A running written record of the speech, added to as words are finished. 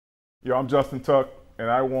Yo, I'm Justin Tuck, and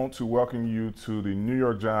I want to welcome you to the New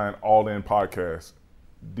York Giant All In Podcast,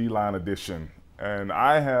 D-Line Edition. And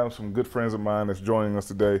I have some good friends of mine that's joining us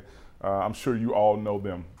today. I'm sure you all know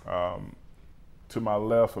them. To my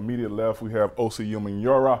left, immediate left, we have Osi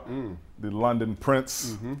Umenyiora, the London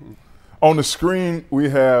Prince. On the screen, we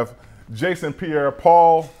have Jason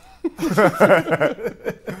Pierre-Paul.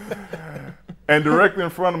 And directly in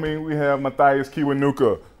front of me, we have Mathias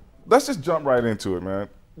Kiwanuka. Let's just jump right into it, man.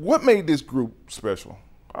 What made this group special?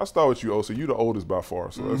 I'll start with you, Osi. You're the oldest by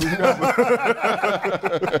far. So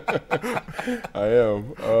I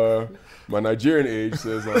am. My Nigerian age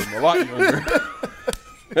says I'm a lot younger.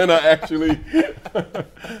 And I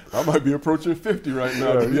might be approaching 50 right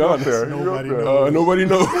now, to be honest. Nobody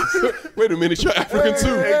knows. Wait a minute, you're African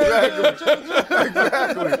too.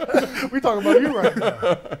 Exactly. We talking about you right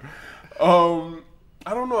now.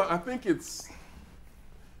 I don't know. I think it's,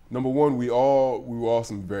 number one, we were all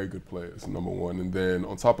some very good players, number one. And then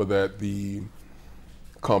on top of that, the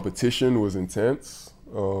competition was intense.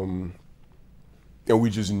 And we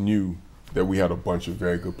just knew that we had a bunch of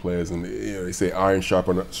very good players. And they say iron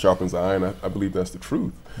sharpens iron. I believe that's the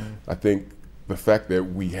truth. I think the fact that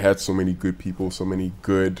we had so many good people, so many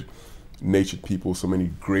good-natured people, so many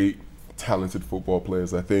great, talented football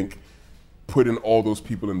players, I think putting all those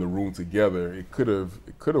people in the room together, it could have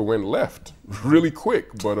went left really quick.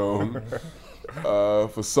 But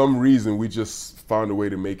for some reason, we just found a way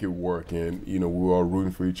to make it work. And we were all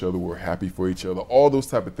rooting for each other. We were happy for each other. All those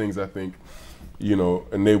type of things, I think,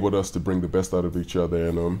 enabled us to bring the best out of each other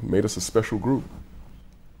and made us a special group.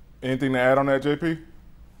 Anything to add on that, JP?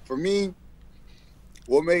 For me,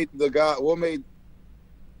 what made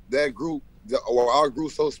that group, our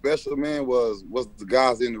group so special, man, was the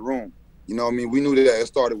guys in the room. You know what I mean? We knew that it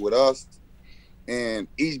started with us. And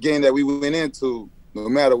each game that we went into, no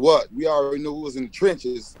matter what, we already knew we was in the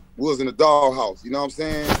trenches, we was in the doghouse, you know what I'm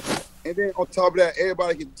saying? And then on top of that,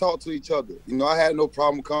 everybody could talk to each other. I had no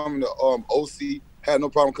problem coming to OC, had no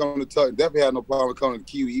problem coming to Tuck, definitely had no problem coming to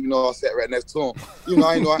Kiwi, even though I sat right next to him.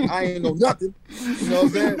 I ain't know nothing. You know what I'm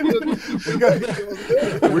saying?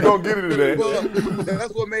 We're going to get into that. But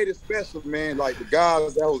that's what made it special, man. Like the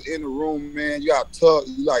guys that was in the room, man, you got Tuck,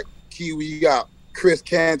 you got Kiwi, you got Chris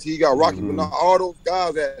Canty, you got Rocky Bernard, all those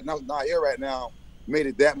guys that not here right now made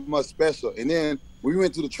it that much special. And then when we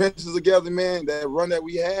went through the trenches together, man, that run that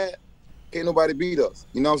we had, can't nobody beat us.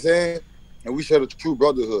 You know what I'm saying? And we shared a true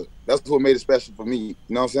brotherhood. That's what made it special for me. You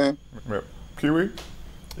know what I'm saying? Yep. Kiwi?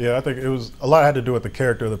 Yeah, I think it was a lot had to do with the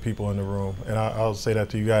character of the people in the room. And I'll say that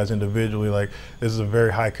to you guys individually. Like, this is a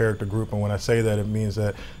very high character group. And when I say that, it means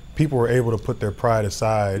that people were able to put their pride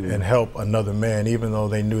aside and help another man, even though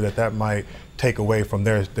they knew that might take away from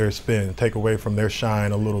their spin, take away from their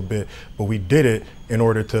shine a little bit. But we did it in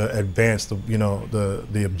order to advance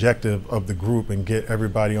the objective of the group and get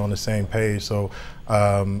everybody on the same page. So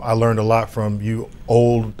I learned a lot from you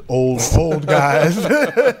old guys.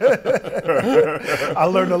 I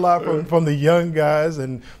learned a lot from the young guys,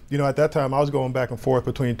 and at that time I was going back and forth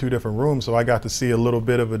between two different rooms, so I got to see a little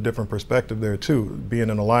bit of a different perspective there too. Being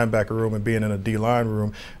in a linebacker room and being in a D-line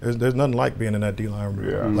room, there's nothing like being in that D-line room.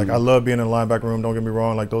 Yeah. Like, I love being in a linebacker room. Don't get me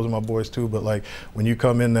wrong. Like, those are my boys too. But like, when you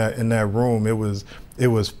come in that room, it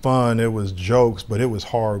was fun. It was jokes, but it was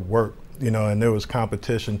hard work. And there was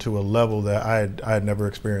competition to a level that I had never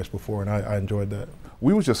experienced before, and I enjoyed that.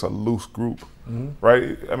 We was just a loose group,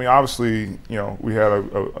 right? I mean, obviously, we had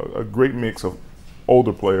a great mix of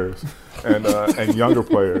older players and younger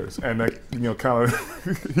players, and kind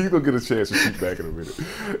of he's gonna get a chance to shoot back in a minute,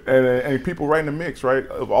 and people right in the mix, right,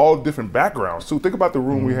 of all different backgrounds. So think about the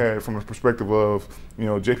room we had from the perspective of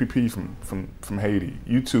JPP from Haiti,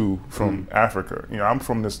 you two from Africa. I'm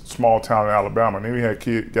from this small town in Alabama, and then we had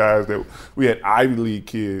guys that we had Ivy League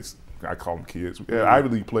kids. I call them kids. We had Ivy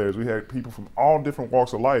League players. We had people from all different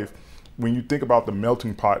walks of life. When you think about the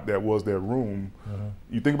melting pot that was their room,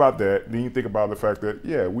 you think about that, then you think about the fact that,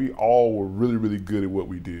 we all were really, really good at what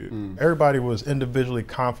we did. Everybody was individually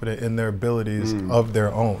confident in their abilities of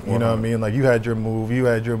their own. You know what I mean? Like, you had your move, you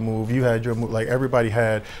had your move, you had your move. Like, everybody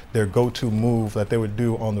had their go-to move that they would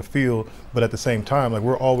do on the field, but at the same time, like,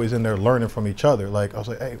 we're always in there learning from each other. Like, I was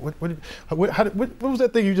like, hey, what was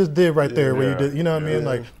that thing you just did right there where you did, you know what I mean?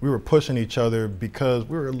 Like, we were pushing each other because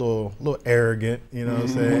we were a little arrogant, you know what I'm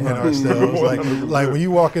saying, in ourselves. Like when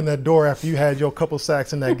you walk in that door after you had your couple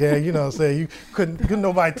sacks in that game, you know what I'm saying, you couldn't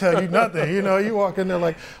nobody tell you nothing, you walk in there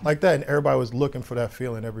like that, and everybody was looking for that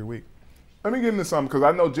feeling every week. Let me get into something, because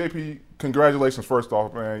I know, JP, congratulations first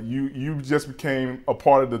off, man. You just became a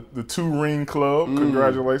part of the two-ring club.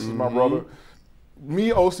 Congratulations, my brother.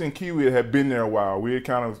 me, OC, and Kiwi had been there a while. We had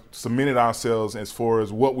kind of cemented ourselves as far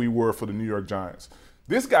as what we were for the New York Giants.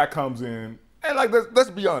 This guy comes in, and like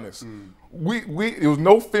let's be honest, it was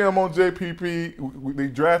no film on JPP. They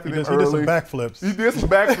drafted him early. He did some backflips. He did some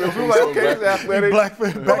backflips. We were like, okay, he's athletic.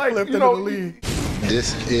 Backflipped into the league.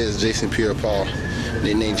 This is Jason Pierre-Paul.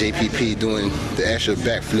 They named JPP doing the actual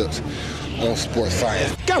backflips on Sports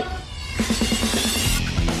Science. Go!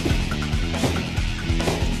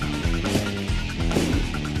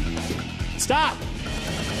 Stop!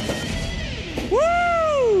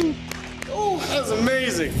 Woo! Oh, that's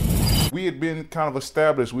amazing. We had been kind of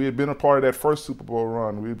established. We had been a part of that first Super Bowl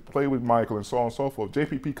run. We had played with Michael and so on and so forth.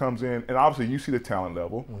 JPP comes in, and obviously you see the talent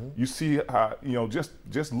level. You see how,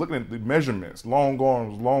 just looking at the measurements, long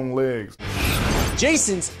arms, long legs.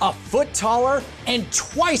 Jason's a foot taller and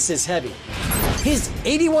twice as heavy. His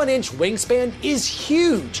 81-inch wingspan is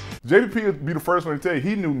huge. JPP would be the first one to tell you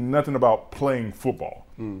he knew nothing about playing football.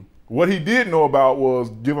 What he did know about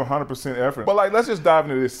was give 100% effort. But let's just dive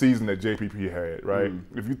into this season that JPP had, right?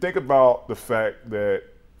 If you think about the fact that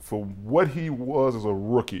for what he was as a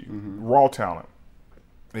rookie, raw talent,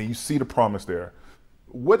 and you see the promise there,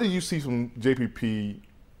 what did you see from JPP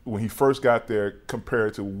when he first got there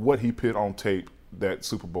compared to what he put on tape that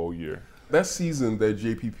Super Bowl year? That season that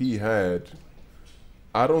JPP had,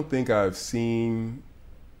 I don't think I've seen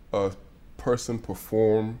a person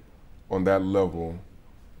perform on that level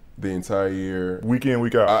the entire year. Week in,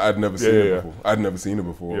 week out. I'd never seen it before. I'd never seen it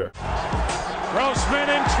before. Grossman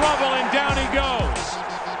in trouble, and down he goes.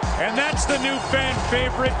 And that's the new fan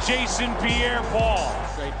favorite, Jason Pierre-Paul.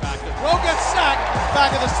 Straight back to throw, gets sacked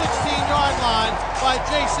back at the 16-yard line by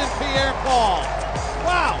Jason Pierre-Paul.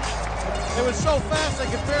 Wow! It was so fast I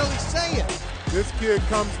could barely say it. This kid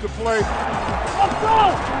comes to play. Let's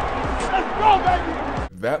go! Let's go, baby!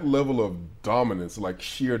 That level of dominance, like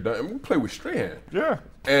sheer dominance. We play with Strahan. Yeah.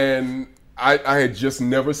 And I had just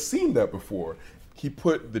never seen that before. He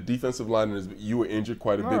put the defensive line in his, you were injured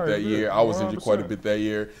quite a bit that year. I was injured quite a bit that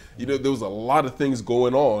year. There was a lot of things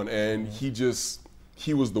going on, and he was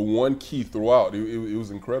the one key throughout. It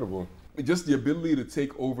was incredible. Just the ability to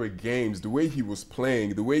take over games, the way he was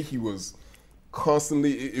playing, the way he was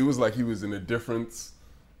constantly, it was like he was in a different,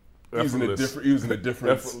 he was in a different,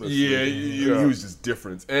 he was just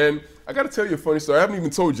different. And I got to tell you a funny story. I haven't even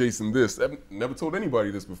told Jason this. I've never told anybody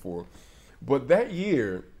this before. But that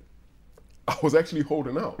year, I was actually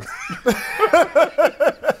holding out.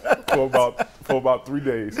 for about 3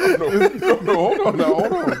 days. No, hold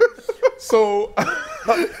on. So,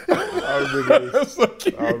 I remember this. So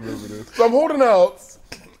I'm holding out,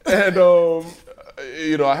 and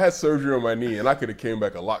I had surgery on my knee, and I could have came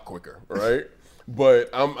back a lot quicker, right? But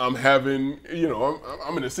I'm having,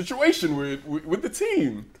 I'm in a situation with the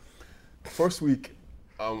team. First week,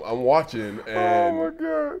 I'm watching, and oh my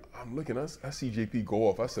God, I'm looking. I see JP go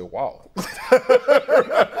off. I said, "Wow."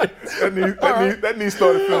 that knee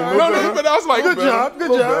started feeling no, but I was like, good job,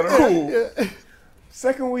 cool. Yeah.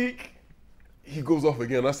 Second week, he goes off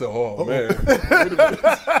again. I said, "Oh man."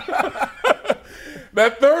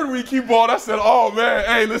 That third week he balled. I said, "Oh man,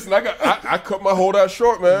 hey, listen, I cut my holdout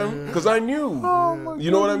short, man, because I knew."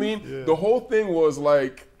 You know what I mean? Yeah. The whole thing was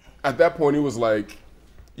like, at that point, it was like,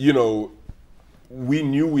 we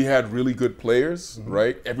knew we had really good players,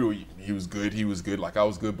 right? Everywhere he was good, like I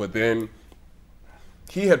was good, but then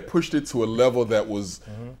he had pushed it to a level that was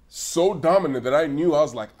so dominant that I knew, I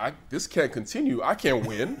was like, this can't continue. I can't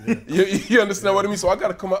win. You understand what I mean? So I got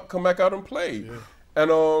to come back out and play. Yeah.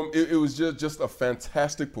 And it was just a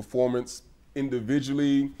fantastic performance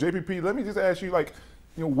individually. JPP, let me just ask you,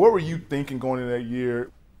 what were you thinking going into that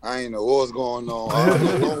year? I ain't know what was going on.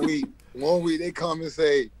 One week they come and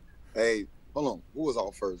say, "Hey, hold on, who was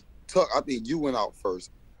out first? Tuck, I think you went out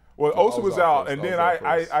first." Well, Osa was out, and then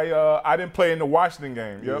I didn't play in the Washington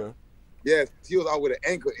game. Yep. Yes, he was out with an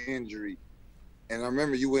ankle injury, and I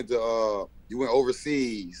remember you went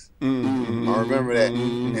overseas. I remember that,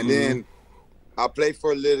 and then I played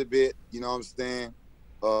for a little bit. You know what I'm saying?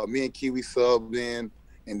 Me and Kiwi subbed in,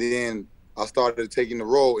 and then I started taking the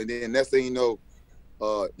role, and then next thing you know,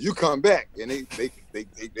 you come back, and they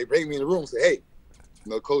bring me in the room and say, "Hey,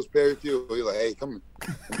 Coach Perryfield," he's like, "Hey, come here.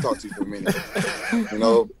 Let me talk to you for a minute."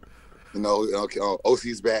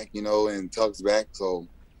 OC's back, and Tuck's back, so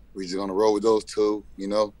we're just gonna roll with those two,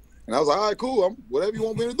 And I was like, "All right, cool. Whatever you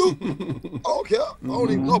want me to do." I don't care. I don't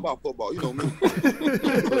even know about football. You know me. So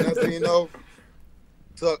next thing you know,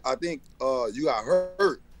 Tuck, I think you got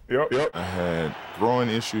hurt. Yep. I had groin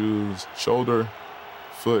issues, shoulder,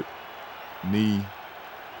 foot, knee,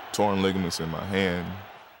 torn ligaments in my hand.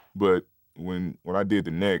 But when I did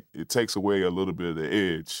the neck, it takes away a little bit of the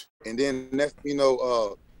edge. And then next,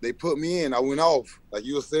 they put me in. I went off, like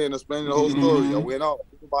you were saying, explaining the whole story. I went off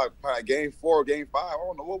about probably game 4, game 5. I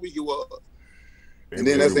don't know what week it was. And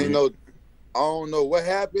then that's I don't know what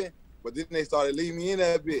happened, but then they started leaving me in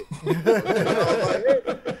that bit.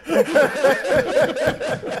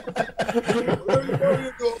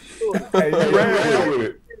 Hey, you ran with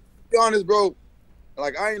it. To be honest, bro,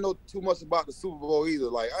 like I ain't know too much about the Super Bowl either.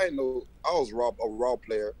 Like I didn't know, I was a raw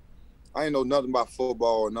player. I ain't know nothing about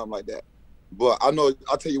football or nothing like that. But I'll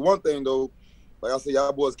tell you one thing though, like I said,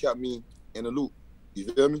 y'all boys kept me in the loop.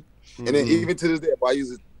 You feel me? And then even to this day, I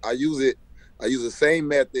use the same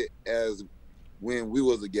method as when we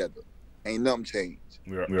was together. Ain't nothing changed.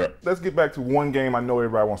 Yeah. Let's get back to one game I know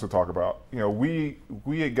everybody wants to talk about. We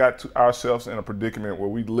had got to ourselves in a predicament where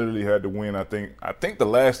we literally had to win, I think the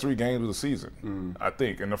last 3 games of the season. I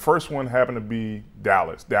think. And the first one happened to be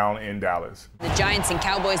Dallas, down in Dallas. The Giants and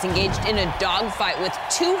Cowboys engaged in a dogfight with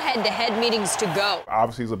 2 head-to-head meetings to go.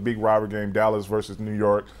 Obviously, it's a big rivalry game, Dallas versus New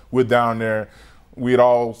York. We're down there. We had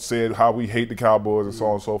all said how we hate the Cowboys and so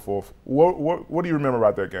on and so forth. What do you remember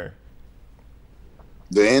about that game?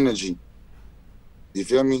 The energy. You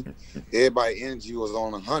feel me? Everybody's energy was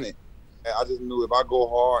on 100. I just knew if I go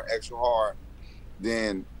hard, extra hard,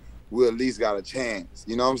 then we at least got a chance.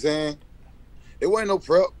 You know what I'm saying? It wasn't no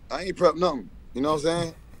prep. I ain't prep nothing. You know what I'm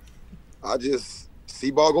saying? I just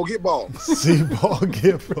see ball, go get ball. See ball,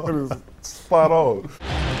 get ball. Spot on.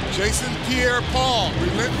 Jason Pierre-Paul,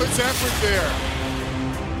 relentless effort there.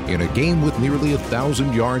 In a game with nearly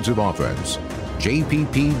 1,000 yards of offense,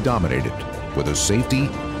 JPP dominated with a safety,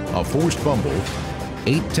 a forced fumble,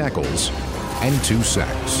 8 tackles, and 2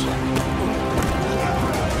 sacks.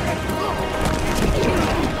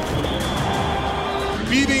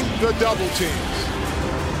 Beating the double teams.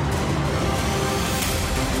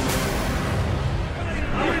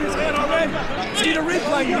 See the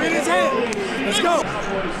replay, you're in his head. Let's go.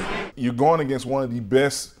 You're going against one of the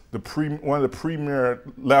best, one of the premier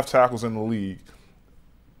left tackles in the league.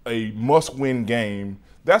 A must-win game.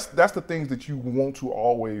 That's the things that you want to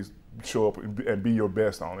always show up and be your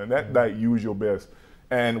best on, and that night you was your best.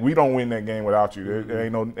 And we don't win that game without you. There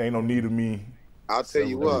ain't no need of me. I'll tell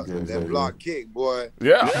you what, that block kick, boy.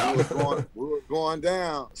 Yeah. We were going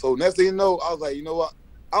down. So next thing you know, I was like, you know what?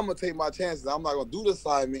 I'm gonna take my chances. I'm not gonna do the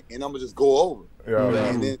assignment, and I'm gonna just go over. Yeah.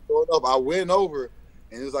 And then throw it up. I went over,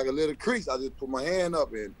 and it was like a little crease. I just put my hand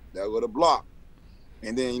up, and that was a block.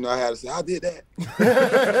 And then I had to say, I did that.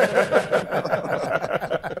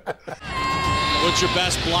 What's your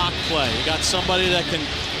best block play? You got somebody that can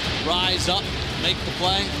rise up, make the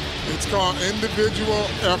play? It's called individual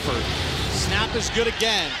effort. Snap is good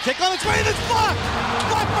again. Kick on its way, and it's blocked!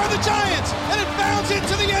 Blocked by the Giants! And it bounds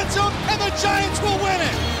into the end zone, and the Giants will win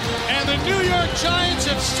it! And the New York Giants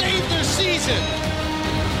have saved their season!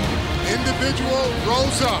 Individual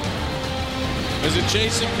rose up. Is it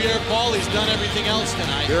Jason Pierre-Paul? He's done everything else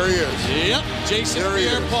tonight. There he is. Yep, Jason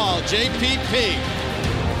Pierre-Paul, JPP.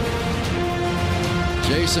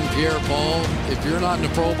 Jason Pierre-Paul, if you're not in the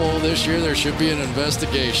Pro Bowl this year, there should be an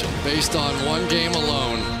investigation based on one game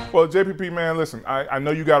alone. Well, JPP, man, listen, I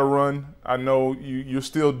know you got to run. I know you're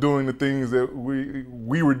still doing the things that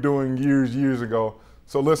we were doing years ago.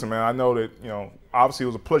 So listen, man, I know that, obviously it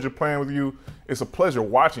was a pleasure playing with you. It's a pleasure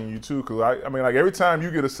watching you too, because I mean, like every time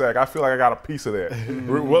you get a sack, I feel like I got a piece of that.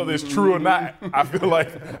 Whether it's true or not, I feel like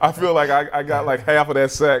I got like half of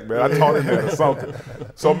that sack, man. I taught him that or something.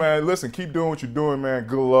 So man, listen, keep doing what you're doing, man.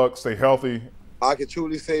 Good luck, stay healthy. I can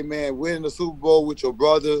truly say, man, winning the Super Bowl with your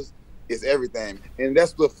brothers is everything. And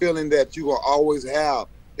that's the feeling that you will always have.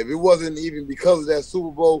 If it wasn't even because of that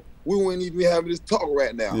Super Bowl, we wouldn't even be having this talk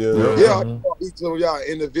right now. Yeah, I can talk each of y'all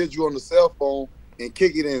individual on the cell phone and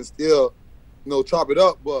kick it and still, chop it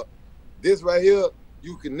up. But this right here,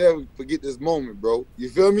 you can never forget this moment, bro. You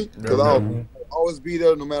feel me? Because I'll always be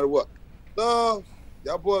there no matter what. Love,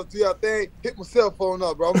 y'all boys do y'all thing. Hit my cell phone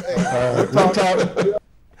up, bro.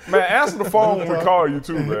 Man, answer the phone when we call you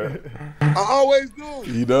too, man. I always do.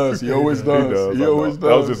 He does. He always does. He always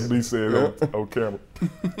does. That was just me saying on camera.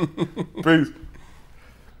 Peace.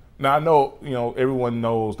 Now, I know, everyone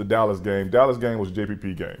knows the Dallas game. Dallas game was a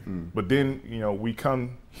JPP game. But then, we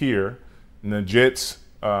come here, and the Jets,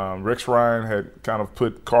 Rex Ryan had kind of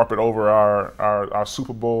put carpet over our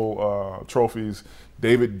Super Bowl trophies.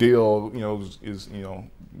 David Dill, is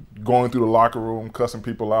going through the locker room, cussing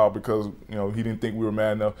people out because, he didn't think we were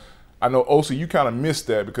mad enough. I know, OC, you kind of missed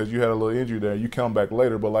that because you had a little injury there. You come back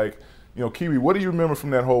later, but, You know, Kiwi, what do you remember from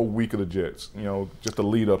that whole week of the Jets? You know, just the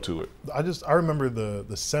lead up to it. I remember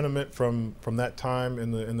the sentiment from that time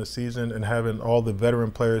in the season, and having all the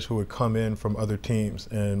veteran players who would come in from other teams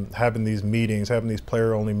and having these meetings, having these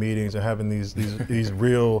player only meetings, and having these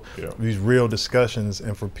real these real discussions.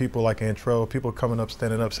 And for people like Antrell, people coming up,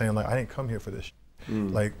 standing up, saying like, I didn't come here for this.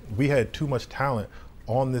 Like, we had too much talent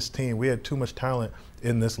on this team. We had too much talent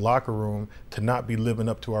in this locker room to not be living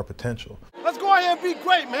up to our potential. Let's go out here and be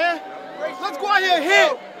great, man. Let's go out here and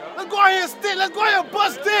hit. Let's go out here and stick. Let's go out here and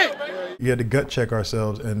bust it. You had to gut check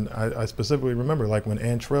ourselves, and I specifically remember like when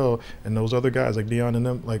Antrell and those other guys like Deion and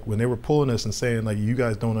them, like when they were pulling us and saying like, you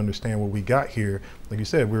guys don't understand what we got here. Like you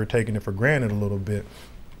said, we were taking it for granted a little bit.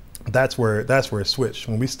 That's where it switched.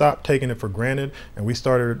 When we stopped taking it for granted and we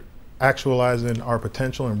started actualizing our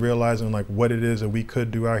potential and realizing like what it is that we could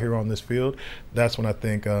do out here on this field, that's when I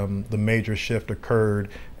think the major shift occurred,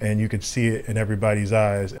 and you could see it in everybody's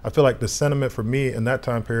eyes. I feel like the sentiment for me in that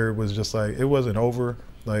time period was just like, it wasn't over.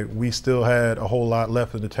 Like, we still had a whole lot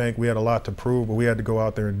left in the tank. We had a lot to prove, but we had to go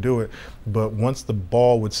out there and do it. But once the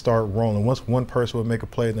ball would start rolling, once one person would make a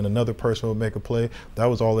play, then another person would make a play, that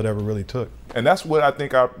was all it ever really took. And that's what I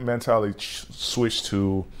think our mentality switched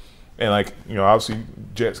to. And, like, you know, obviously,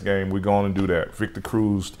 Jets game, we're going to do that. Victor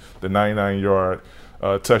Cruz, the 99-yard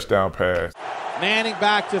touchdown pass. Manning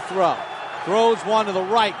back to throw. Throws one to the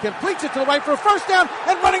right, completes it to the right for a first down,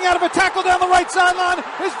 and running out of a tackle down the right sideline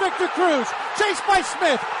is Victor Cruz. Chased by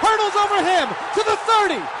Smith, hurdles over him, to the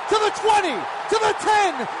 30, to the 20, to the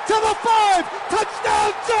 10, to the 5, touchdown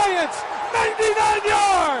Giants, 99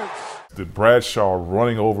 yards! The Bradshaw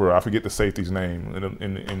running over, I forget the safety's name,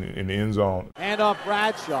 in the end zone. Hand off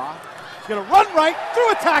Bradshaw. He's going to run right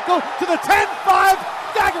through a tackle to the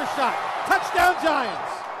 10-5, dagger shot, touchdown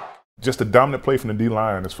Giants. Just a dominant play from the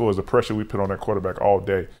D-line as far as the pressure we put on that quarterback all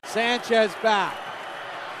day. Sanchez back.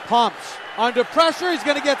 Pumps. Under pressure. He's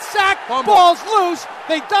going to get sacked. Ball's loose.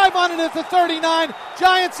 They dive on it at the 39.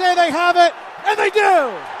 Giants say they have it, and they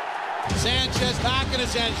do. Sanchez back in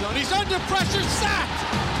his end zone. He's under pressure.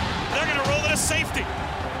 Sacked. They're going to roll it as safety,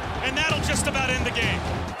 and that'll just about end the game.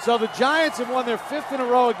 So the Giants have won their 5th in a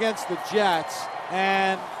row against the Jets,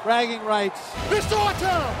 and bragging rights. It's our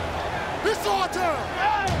turn. It's our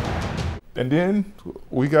turn. And then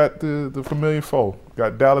we got the familiar foe.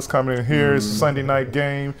 Got Dallas coming in here. It's a Sunday night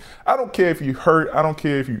game. I don't care if you hurt. I don't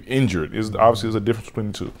care if you injured. Obviously, there's a difference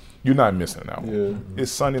between the two. You're not missing that one. Yeah.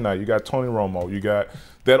 It's Sunday night. You got Tony Romo. You got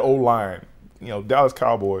that O-line. You know, Dallas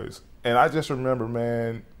Cowboys. And I just remember,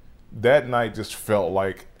 man, that night just felt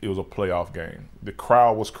like it was a playoff game. The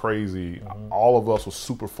crowd was crazy. All of us were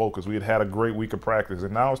super focused. We had a great week of practice,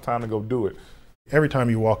 and now it's time to go do it. Every time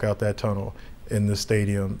you walk out that tunnel in the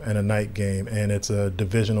stadium and a night game, and it's a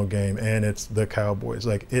divisional game, and it's the Cowboys,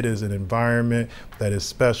 like, it is an environment that is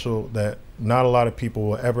special, that not a lot of people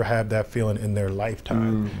will ever have that feeling in their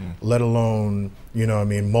lifetime, let alone, you know what I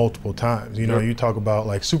mean, multiple times. You know, you talk about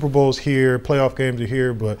like Super Bowls here, playoff games are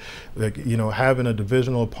here, but like, you know, having a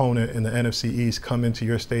divisional opponent in the NFC East come into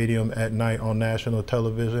your stadium at night on national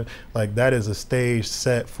television, like, that is a stage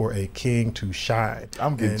set for a king to shine.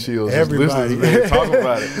 I'm getting chills. Everybody talk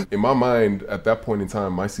about it. In my mind, at that point in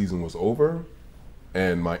time, my season was over,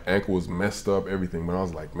 and my ankle was messed up, everything. But I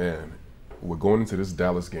was like, man, we're going into this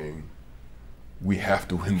Dallas game. We have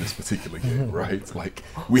to win this particular game, right? Like,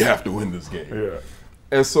 we have to win this game. Yeah.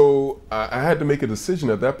 And so I had to make a decision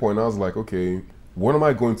at that point. I was like, okay, what am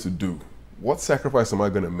I going to do? What sacrifice am I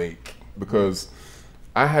going to make? Because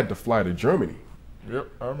I had to fly to Germany. Yep,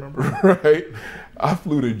 I remember. Right? I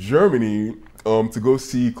flew to Germany to go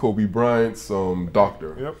see Kobe Bryant's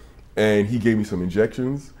doctor. Yep. And he gave me some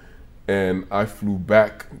injections. And I flew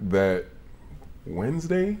back that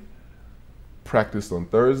Wednesday, practiced on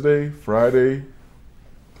Thursday, Friday,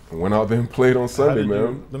 and went out there and played on Sunday,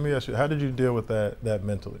 man. Let me ask you, how did you deal with that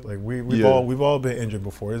mentally? Like, we've all been injured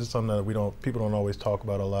before. This is something that people don't always talk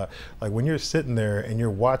about a lot. Like, when you're sitting there and you're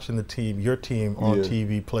watching your team on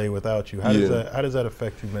TV play without you, how does that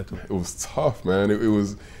affect you mentally? It was tough, man. It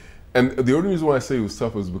was, and the only reason why I say it was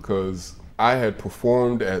tough is because I had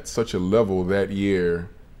performed at such a level that year.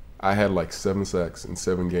 I had like 7 sacks in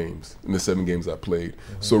 7 games, in the 7 games I played.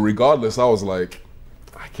 So regardless, I was like,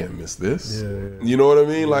 I can't miss this. You know what I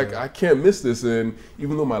mean? Like, I can't miss this. And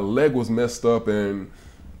even though my leg was messed up and,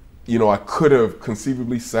 you know, I could have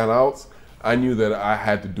conceivably sat out, I knew that I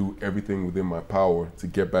had to do everything within my power to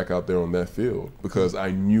get back out there on that field because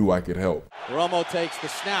I knew I could help. Romo takes the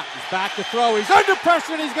snap. He's back to throw. He's under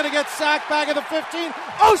pressure, and he's going to get sacked back at the 15.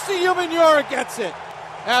 Osi Umenyiora gets it.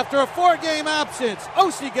 After a 4-game absence,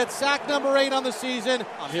 Osi gets sack number 8 on the season.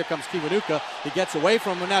 Here comes Kiwanuka. He gets away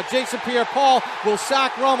from him. Now Jason Pierre-Paul will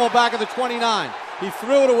sack Romo back at the 29. He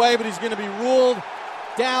threw it away, but he's going to be ruled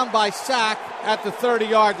down by sack at the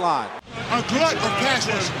 30-yard line. A glut of pass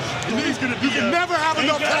rushers. You can never have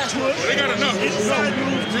enough pass rushers. They got enough.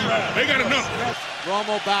 They got enough.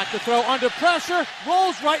 Romo back to throw under pressure.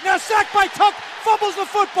 Rolls right. Now sacked by Tuck. Fumbles the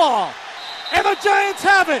football. And the Giants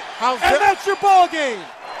have it. And that's your ball game.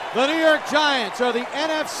 The New York Giants are the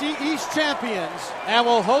NFC East champions and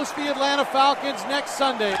will host the Atlanta Falcons next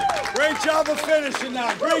Sunday. Great job of finishing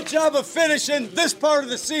now. Great job of finishing this part of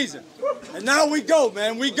the season. And now we go,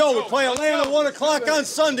 man. We go. We play Atlanta 1 o'clock on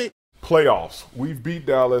Sunday. Playoffs. We've beat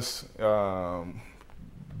Dallas.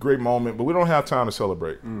 Great moment, but we don't have time to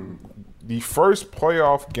celebrate. The first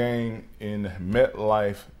playoff game in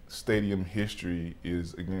MetLife Stadium history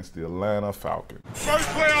is against the Atlanta Falcons. First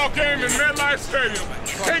playoff game in MetLife Stadium.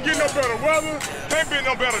 Can't get no better weather. Can't get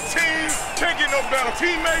no better team. Can't get no better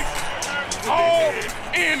teammates. All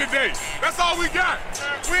in today. That's all we got.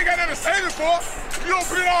 We ain't got nothing to save it for. If you don't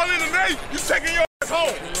put it all in today, you taking your ass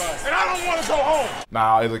home. And I don't want to go home.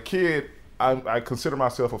 Now, as a kid, I consider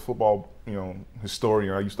myself a football,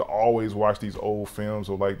 historian. I used to always watch these old films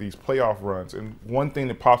of like these playoff runs. And one thing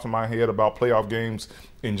that pops in my head about playoff games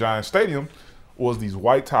in Giant Stadium was these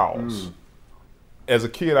white towels. As a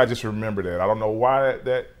kid, I just remember that. I don't know why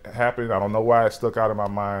that happened. I don't know why it stuck out in my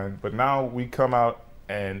mind. But now we come out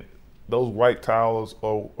and those white towels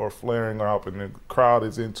are flaring up and the crowd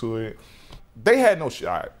is into it. They had no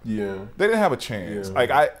shot. Yeah. They didn't have a chance. Yeah.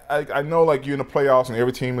 Like I know like you're in the playoffs and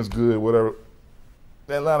every team is good, whatever.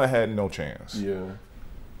 Atlanta had no chance. Yeah.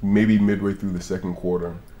 Maybe midway through the second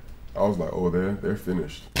quarter, I was like, oh, they're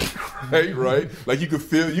finished. right? Like you could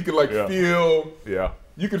feel Yeah.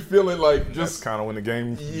 You could feel it like just kind of when the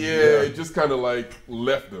game it just kind of like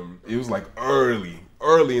left them. It was like early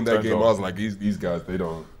in that game. I was like, these guys, they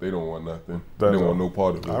don't want nothing. They don't want no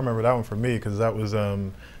part of it. I remember that one for me because that was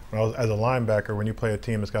when I was as a linebacker. When you play a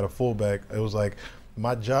team that's got a fullback, it was like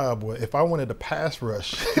my job was if I wanted to pass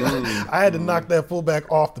rush, I had to knock that fullback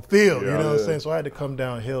off the field. You know what I'm saying? So I had to come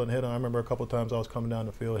downhill and hit him. I remember a couple of times I was coming down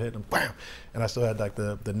the field, hitting him, bam, and I still had like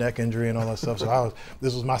the neck injury and all that stuff. So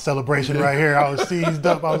this was my celebration right here. I was seized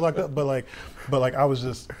up. I was like that, but I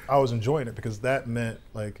was enjoying it because that meant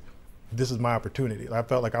like, this is my opportunity. I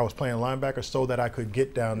felt like I was playing linebacker so that I could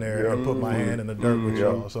get down there and put my hand in the dirt with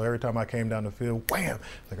y'all. So every time I came down the field, wham!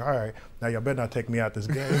 Like, all right, now y'all better not take me out this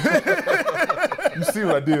game. You see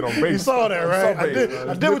what I did on base. You saw that, right?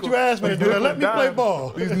 I did what you asked me to do. Let me play ball.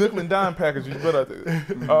 These nickel and dime packages,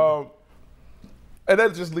 and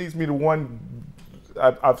that just leads me to one.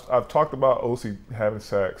 I've talked about Osi having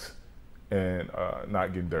sacks and not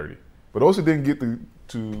getting dirty, but Osi didn't get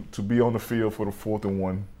to be on the field for the 4th and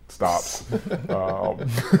 1 stops. He didn't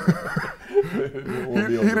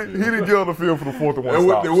get on the field for the 4th and 1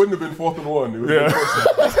 stops. It wouldn't have been 4th and 1. It would have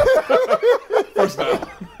been first down.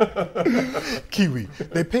 Kiwi,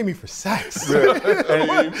 they pay me for sacks.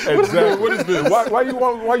 Exactly. What is this? Why you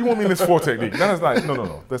want me in this 4 technique? That's not.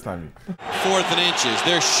 No. That's not me. 4th and inches.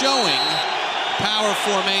 They're showing power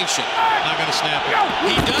formation. Not going to snap it.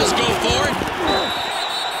 He does go for it.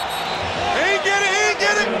 He ain't get it. He ain't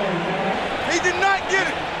get it. He did not get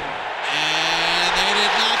it. And they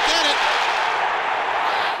did not get it.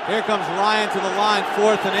 Here comes Ryan to the line,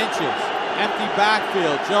 4th and inches. Empty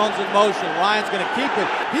backfield, Jones in motion. Ryan's going to keep it.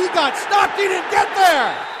 He got stopped. He didn't get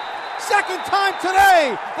there. Second time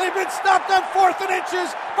today, they've been stopped on 4th and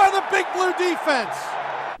inches by the Big Blue defense.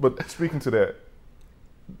 But speaking to that,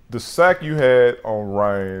 the sack you had on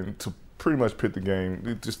Ryan to pretty much pit the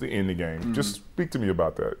game, just to end the game. Just speak to me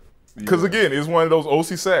about that. Because again, it's one of those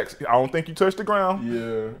Osi sacks. I don't think you touched the ground.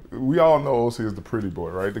 Yeah. We all know Osi is the pretty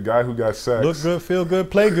boy, right? The guy who got sacks. Look good, feel good,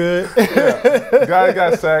 play good. The guy that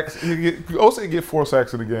got sacks. Osi get 4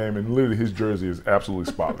 sacks in the game, and literally his jersey is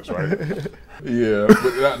absolutely spotless, right? Yeah,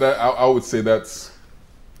 but I would say that's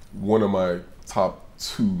one of my top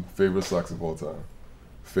 2 favorite sacks of all time.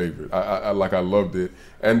 Favorite. I loved it,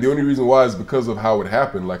 and the only reason why is because of how it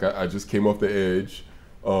happened. Like I just came off the edge.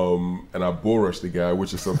 And I bull rushed the guy,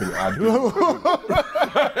 which is something I do.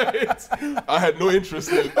 I had no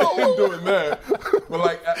interest in doing that. But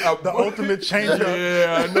like the ultimate change-up.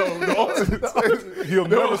 Yeah, I know. The ultimate. He'll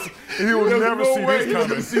never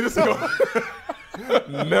see this coming.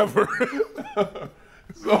 Never.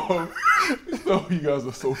 So you guys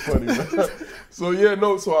are so funny, man. So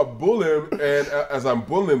I bull him, and as I'm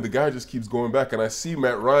bullying him, the guy just keeps going back, and I see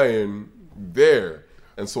Matt Ryan there.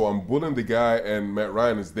 And so I'm bullying the guy, and Matt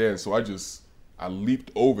Ryan is there. And so I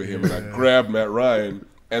leaped over him, and I grabbed Matt Ryan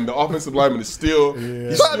and the offensive lineman is still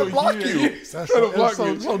he's trying to block you. He's trying to block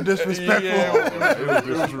you. So disrespectful.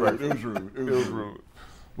 It was rude.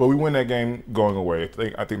 But we win that game going away. I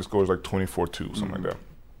think the score was like 24-2, something like that.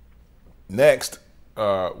 Next,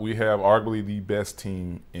 we have arguably the best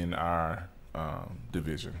team in our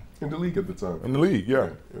division. In the league at the time. In the league,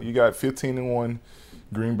 yeah. You got 15-1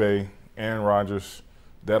 Green Bay, Aaron Rodgers,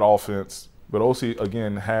 that offense. But OC,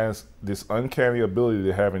 again, has this uncanny ability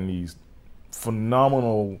to having these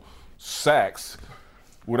phenomenal sacks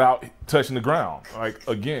without touching the ground. Like,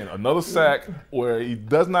 again, another sack where he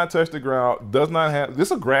does not touch the ground, does not have – this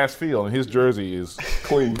is a grass field, and his jersey is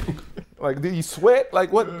clean. Like, did he sweat?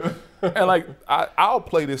 Like, what? And, like, I'll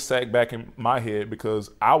play this sack back in my head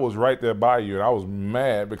because I was right there by you, and I was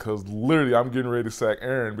mad because literally I'm getting ready to sack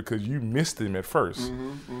Aaron because you missed him at first.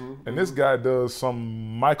 And this guy does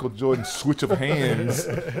some Michael Jordan switch of hands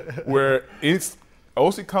where it's –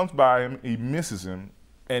 OC comes by him, he misses him,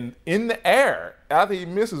 and in the air, after he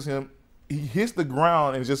misses him, he hits the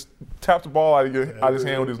ground and just taps the ball out of his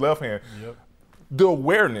hand with his left hand. Yep. The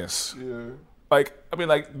awareness. Yeah. Like, I mean,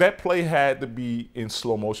 like, that play had to be in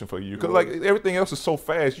slow motion for you. Because, like, everything else is so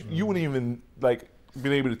fast, you wouldn't even, like,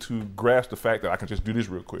 been able to grasp the fact that I can just do this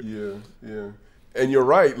real quick. Yeah. And you're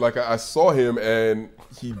right. Like, I saw him, and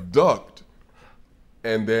he ducked.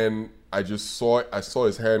 And then I saw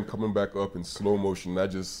his hand coming back up in slow motion. I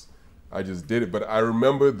just did it. But I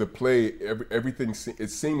remember the play, everything, it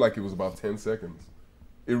seemed like it was about 10 seconds.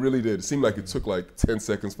 It really did. It seemed like it took, like, 10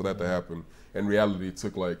 seconds for that to happen. In reality, it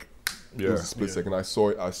took, like, it was a split second. I saw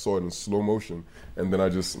it in slow motion, and then I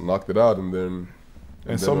just knocked it out, and then.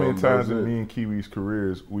 And so many times in me and Kiwi's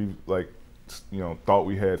careers, we've thought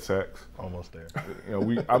we had sacks. Almost there.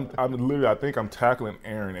 I'm literally. I think I'm tackling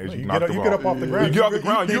Aaron as you knock him off. You get up off the ground. You get off the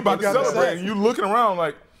ground. You're about to celebrate, and you looking around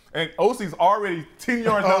like, and OC's already 10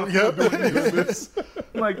 yards down the field doing this.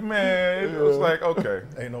 Like, man, it was like, okay,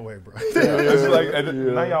 ain't no way, bro. It's like,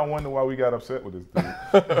 now y'all wonder why we got upset with this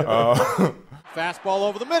dude. Fastball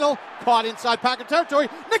over the middle, caught inside Packer territory.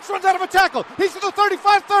 Nix runs out of a tackle. He's to the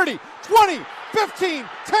 35, 30, 20, 15,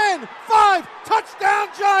 10, 5. Touchdown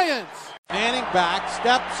Giants. Manning back,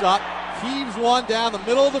 steps up, heaves one down the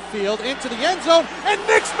middle of the field into the end zone, and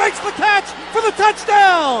Nix makes the catch for the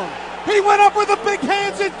touchdown. He went up with the big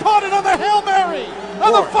hands and caught it on the Hail Mary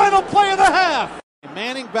on the final play of the half.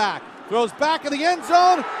 Manning back, throws back in the end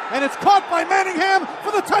zone, and it's caught by Manningham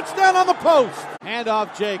for the touchdown on the post.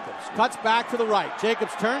 Handoff Jacobs, cuts back to the right.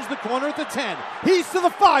 Jacobs turns the corner at the 10. He's to the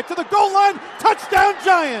 5, to the goal line. Touchdown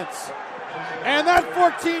Giants. And that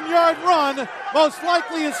 14-yard run most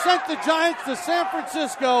likely has sent the Giants to San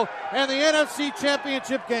Francisco and the NFC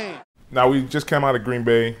Championship game. Now we just came out of Green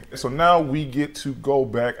Bay, so now we get to go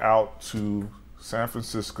back out to San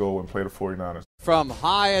Francisco and play the 49ers. From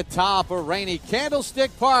high atop a rainy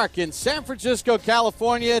Candlestick Park in San Francisco,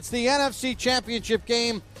 California, it's the NFC Championship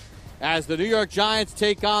game as the New York Giants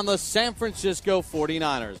take on the San Francisco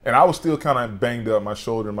 49ers. And I was still kind of banged up. My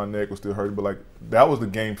shoulder and my neck was still hurting, but, like, that was the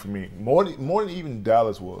game for me. More than even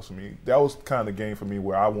Dallas was for me. That was kind of the game for me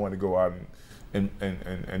where I wanted to go out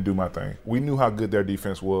and do my thing. We knew how good their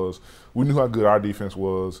defense was. We knew how good our defense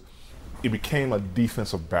was. It became a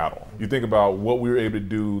defensive battle. You think about what we were able to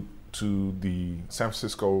do to the San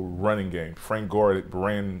Francisco running game. Frank Gore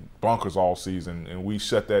ran bonkers all season, and we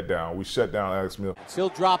shut that down. We shut down Alex Smith. He'll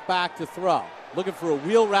drop back to throw. Looking for a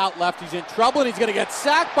wheel route left. He's in trouble, and he's going to get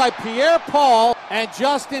sacked by Pierre Paul. And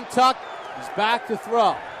Justin Tuck is back to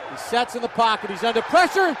throw. He sets in the pocket. He's under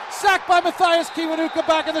pressure. Sacked by Matthias Kiwanuka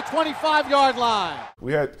back in the 25-yard line.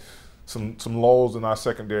 We had some lulls in our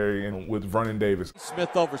secondary and with Vernon Davis.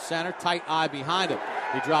 Smith over center, tight eye behind him.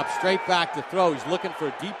 He drops straight back to throw. He's looking for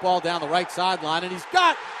a deep ball down the right sideline, and he's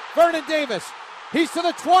got Vernon Davis. He's to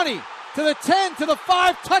the 20, to the 10, to the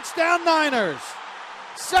 5, touchdown Niners.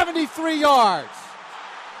 73 yards.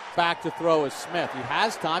 Back to throw is Smith. He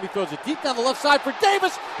has time. He throws it deep down the left side for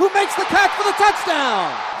Davis, who makes the catch for the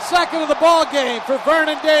touchdown. Second of the ball game for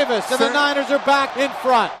Vernon Davis, and the Niners are back in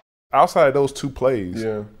front. Outside of those two plays,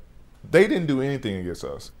 they didn't do anything against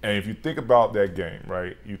us. And if you think about that game,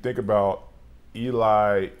 right, you think about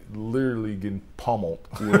Eli literally getting pummeled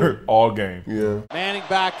all game. Manning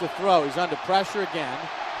back to throw. He's under pressure again.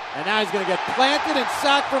 And now he's going to get planted and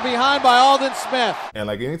sacked from behind by Aldon Smith. And,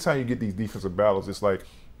 like, anytime you get these defensive battles, it's like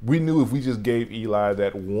we knew if we just gave Eli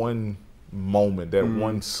that one moment, that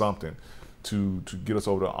one something to get us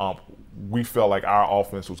over the hump, we felt like our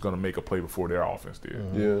offense was going to make a play before their offense did.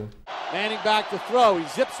 Manning back to throw. He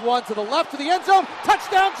zips one to the left to the end zone.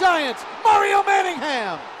 Touchdown Giants. Mario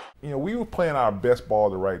Manningham. we were playing our best ball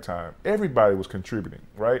at the right time. Everybody was contributing,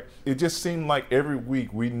 right? It just seemed like every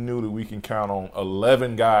week we knew that we can count on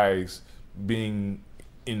 11 guys being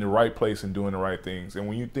in the right place and doing the right things. And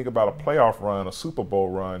when you think about a playoff run, a Super Bowl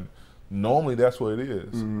run, normally that's what it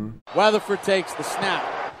is. Mm-hmm. Weatherford takes the snap.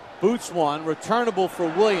 Boots one, returnable for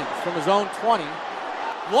Williams from his own 20.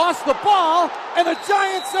 Lost the ball, and the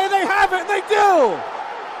Giants say they have it, and they do!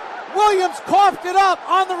 Williams coughed it up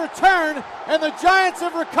on the return, and the Giants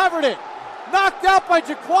have recovered it. Knocked out by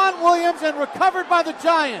Jaquan Williams and recovered by the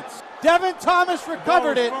Giants. Devin Thomas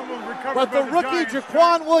recovered it, but the rookie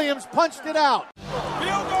Jaquan Williams punched it out.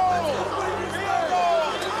 Field goal! Field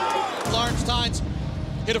goal! Lawrence Tynes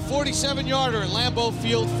hit a 47-yarder in Lambeau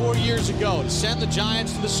Field 4 years ago to send the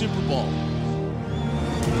Giants to the Super Bowl.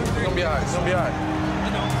 We're gonna be all right. It's gonna be all right. I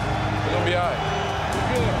know. We're gonna be all right.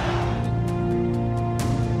 We're good.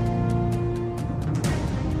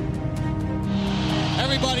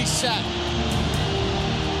 Everybody's set.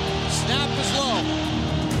 Snap is low.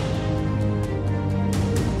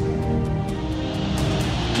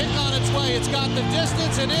 Kick on its way. It's got the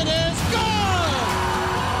distance, and it is gone!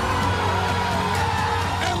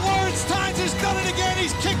 And Lawrence Tynes has done it again.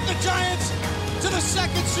 He's kicked the Giants to the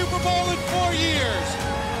second Super Bowl in 4 years.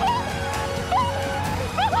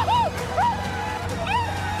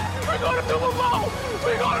 We're going to Super Bowl!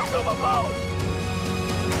 We're going to Super Bowl!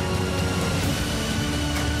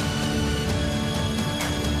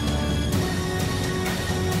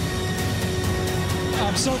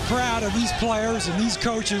 I'm so proud of these players and these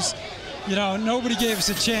coaches. Nobody gave us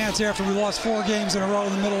a chance after we lost 4 games in a row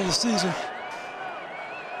in the middle of the season.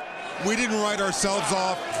 We didn't write ourselves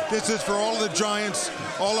off. This is for all of the Giants,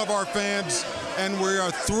 all of our fans, and we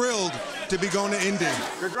are thrilled to be going to Indy.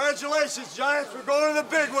 Congratulations, Giants. We're going to the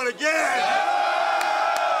big one again.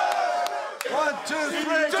 1, 2,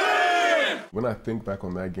 3. When I think back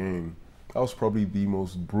on that game, that was probably the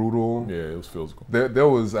most brutal. Yeah, it was physical. There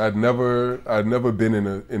was I'd never been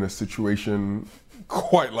in a situation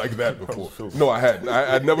quite like that before. No, I hadn't.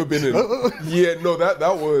 I'd never been in. Yeah, no, that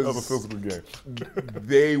was a physical game.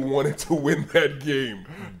 They wanted to win that game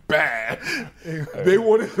bad. They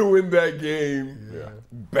wanted to win that game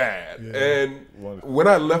bad. Yeah. And when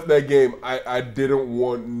I left that game, I didn't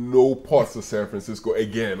want no parts of San Francisco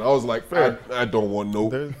again. I was like, I don't want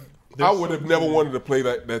no. I would have never wanted to play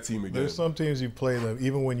that team again. There's some teams you play them,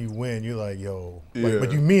 even when you win, you're like, yo.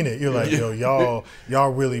 But you mean it. You're like, yo, y'all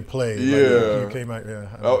really played. Yeah. You came out,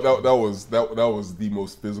 That was the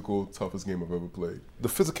most physical, toughest game I've ever played. The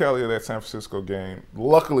physicality of that San Francisco game,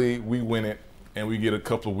 luckily we win it and we get a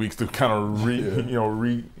couple of weeks to kind of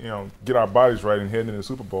get our bodies right and head into the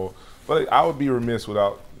Super Bowl. But I would be remiss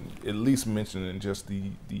without at least mentioning just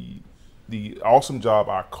the awesome job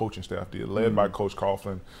our coaching staff did, led by Coach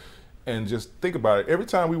Coughlin. And just think about it. Every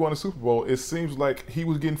time we won a Super Bowl, it seems like he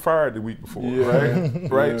was getting fired the week before, right?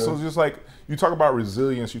 Yeah. So just like, you talk about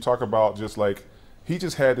resilience, you talk about just like, he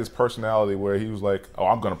just had this personality where he was like, oh,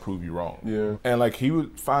 I'm going to prove you wrong. Yeah. And like, he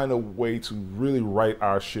would find a way to really right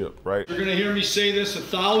our ship, right? You're going to hear me say this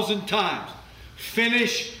 1,000 times.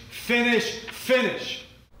 Finish, finish, finish.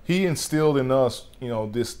 He instilled in us,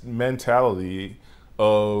 this mentality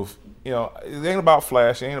of, it ain't about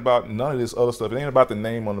flash, it ain't about none of this other stuff. It ain't about the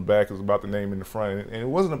name on the back, it's about the name in the front. And it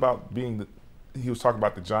wasn't about he was talking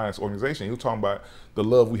about the Giants organization. He was talking about the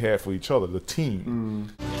love we had for each other, the team.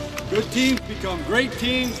 Good teams become great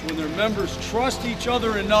teams when their members trust each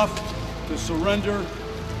other enough to surrender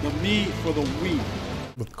the me for the we.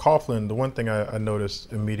 With Coughlin, the one thing I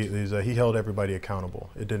noticed immediately is that he held everybody accountable.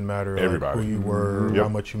 It didn't matter who you were, how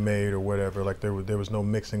much you made, or whatever. Like there was no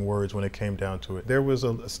mixing words when it came down to it. There was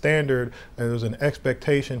a standard, and there was an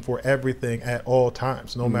expectation for everything at all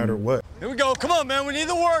times, no matter what. Here we go. Come on, man. We need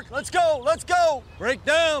the work. Let's go. Let's go. Break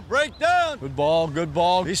down. Break down. Good ball. Good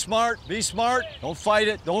ball. Be smart. Be smart. Don't fight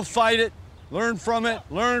it. Don't fight it. Learn from it.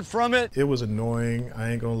 Learn from it. It was annoying.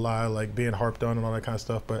 I ain't gonna lie, like being harped on and all that kind of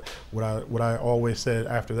stuff. But what I always said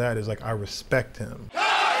after that is like, I respect him.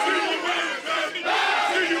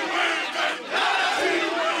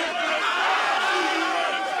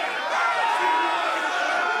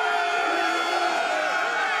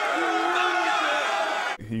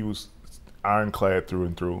 He was ironclad through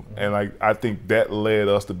and through, and I think that led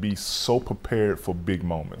us to be so prepared for big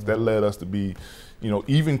moments. That led us to be,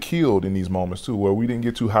 even keeled in these moments too, where we didn't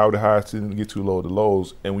get too high to highs, didn't get too low to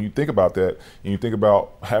lows. And when you think about that, and you think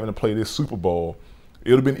about having to play this Super Bowl,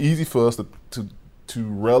 it would have been easy for us to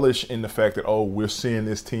relish in the fact that, oh, we're seeing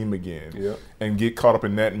this team again, and get caught up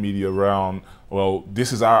in that media around, well,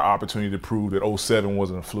 this is our opportunity to prove that 07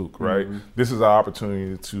 wasn't a fluke, right? This is our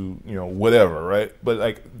opportunity to, whatever, right? But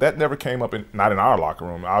like that never came up not in our locker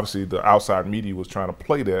room. Obviously, the outside media was trying to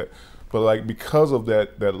play that, but like because of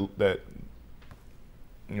that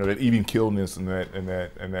even killedness and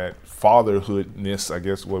that fatherhoodness, I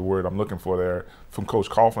guess what word I'm looking for there, from Coach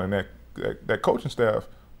Coughlin and that coaching staff.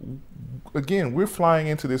 Again, we're flying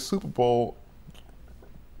into this Super Bowl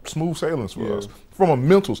smooth sailings for us from a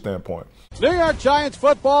mental standpoint. New York Giants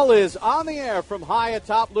football is on the air from high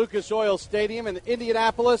atop Lucas Oil Stadium in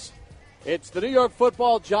Indianapolis. It's the New York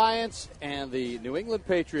Football Giants and the New England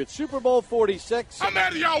Patriots, Super Bowl 46. I'm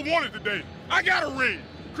mad at y'all won it today. I got a ring.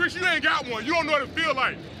 Chris, you ain't got one. You don't know what it feel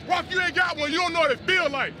like. Rock, you ain't got one. You don't know what it feel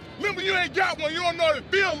like. Limber, you ain't got one. You don't know what it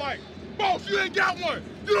feel like. Boss, you ain't got one.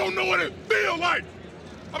 You don't know what it feel like.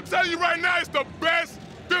 I'm telling you right now, it's the best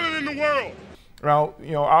feeling in the world. Now,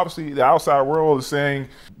 obviously the outside world is saying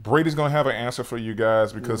Brady's going to have an answer for you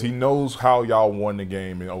guys because he knows how y'all won the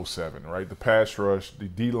game in 07, right? The pass rush, the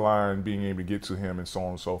D-line being able to get to him and so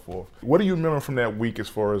on and so forth. What do you remember from that week as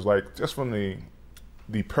far as like just from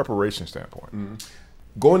the preparation standpoint?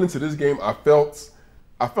 Going into this game, I felt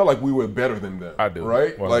like we were better than them. I do.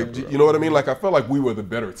 Right? Like, you know what I mean? Like, I felt like we were the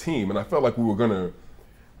better team, and I felt like we were going to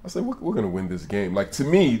 – I said, we're going to win this game. Like, to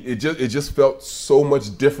me, it just felt so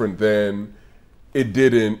much different than it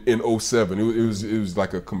did in 07. It was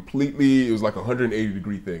like it was like a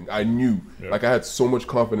 180-degree thing. I knew. Like, I had so much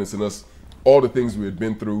confidence in us, all the things we had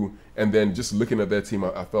been through, and then just looking at that team,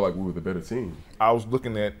 I felt like we were the better team. I was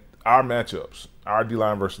looking at our matchups, our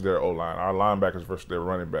D-line versus their O-line, our linebackers versus their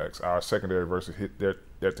running backs, our secondary versus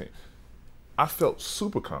their team. I felt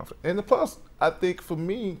super confident. And plus, I think for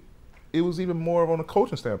me, it was even more on a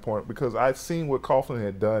coaching standpoint because I'd seen what Coughlin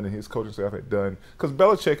had done and his coaching staff had done. Because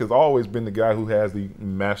Belichick has always been the guy who has the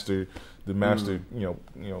master,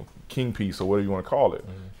 king piece or whatever you want to call it.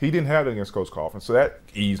 He didn't have it against Coach Coughlin, so that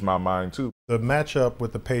eased my mind too. The matchup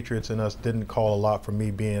with the Patriots and us didn't call a lot for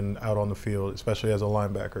me being out on the field, especially as a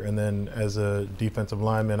linebacker. And then as a defensive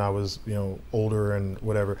lineman, I was, older and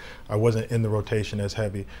whatever. I wasn't in the rotation as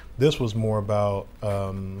heavy. This was more about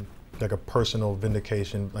like a personal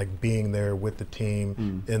vindication, like being there with the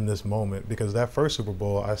team in this moment. Because that first Super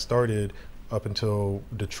Bowl, I started up until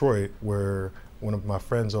Detroit, where one of my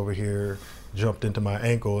friends over here jumped into my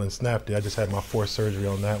ankle and snapped it. I just had my fourth surgery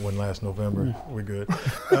on that one last November. We're good.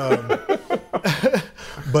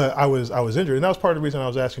 But I was injured, and that was part of the reason I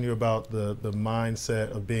was asking you about the mindset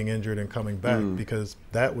of being injured and coming back, because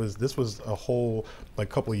this was a whole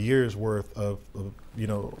couple of years worth of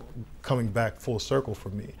coming back full circle for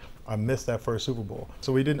me. I missed that first Super Bowl,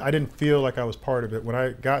 so I didn't feel like I was part of it. When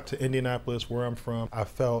I got to Indianapolis, where I'm from, I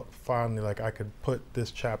felt finally like I could put this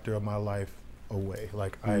chapter of my life away.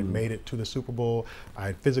 Like I had made it to the Super Bowl. I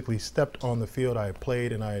had physically stepped on the field. I had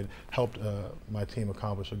played, and I had helped my team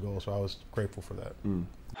accomplish a goal. So I was grateful for that.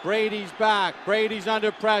 Brady's back. Brady's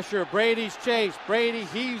under pressure. Brady's chased. Brady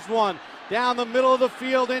heaves one down the middle of the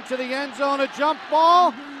field into the end zone. A jump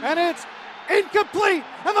ball, and it's incomplete.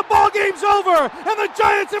 And the ball game's over. And the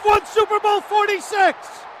Giants have won Super Bowl 46.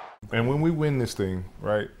 And when we win this thing,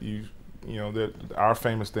 right? Our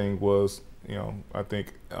famous thing was, I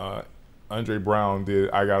think. Andre Brown did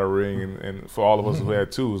I Got a Ring, and for all of us who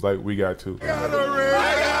had two, it was like, we got two. I got a ring,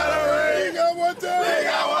 I got a ring, he got one too, he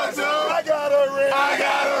got one too, I got a ring, I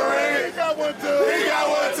got a ring, he got one too, he got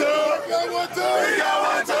one too, he got one too, he got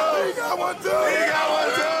one too, he got one too, he got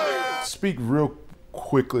one too. Speak real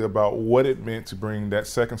quickly about what it meant to bring that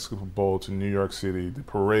second Super Bowl to New York City, the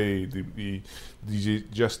parade,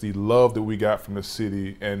 just the love that we got from the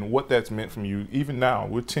city, and what that's meant from you. Even now,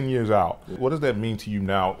 we're 10 years out. What does that mean to you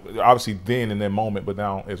now? Obviously then in that moment, but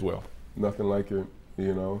now as well. Nothing like it,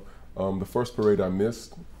 The first parade I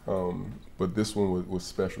missed, but this one was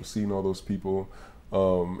special. Seeing all those people,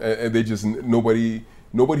 and they just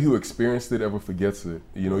Nobody who experienced it ever forgets it.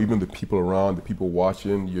 Even the people around, the people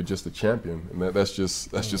watching, you're just a champion, and that's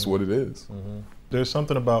just what it is. There's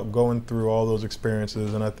something about going through all those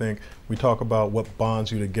experiences, and I think we talk about what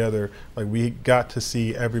bonds you together. Like, we got to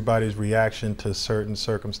see everybody's reaction to certain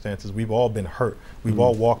circumstances. We've all been hurt. We've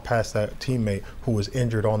all walked past that teammate who was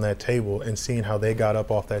injured on that table and seen how they got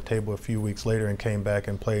up off that table a few weeks later and came back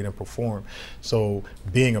and played and performed. So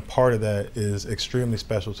being a part of that is extremely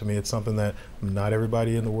special to me. It's something that not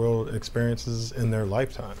everybody in the world experiences in their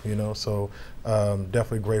lifetime, So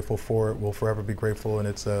definitely grateful for it. We'll forever be grateful, and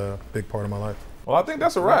it's a big part of my life. Well, I think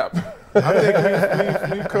that's a wrap. I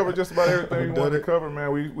think we've covered just about everything we wanted to cover,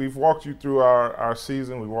 man. We've walked you through our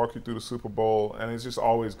season. We walked you through the Super Bowl, and it's just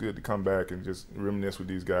always good to come back and just reminisce with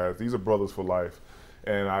these guys. These are brothers for life.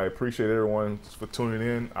 And I appreciate everyone for tuning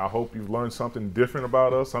in. I hope you've learned something different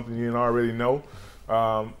about us, something you didn't already know.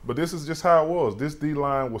 But this is just how it was. This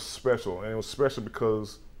D-line was special, and it was special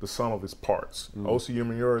because the sum of its parts. Osi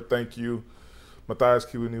Umenyiora, thank you. Matthias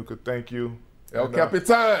Kiwanuka, thank you. El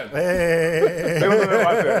Capitan. Hey. They don't know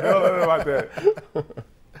nothing like that.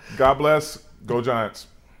 God bless. Go Giants.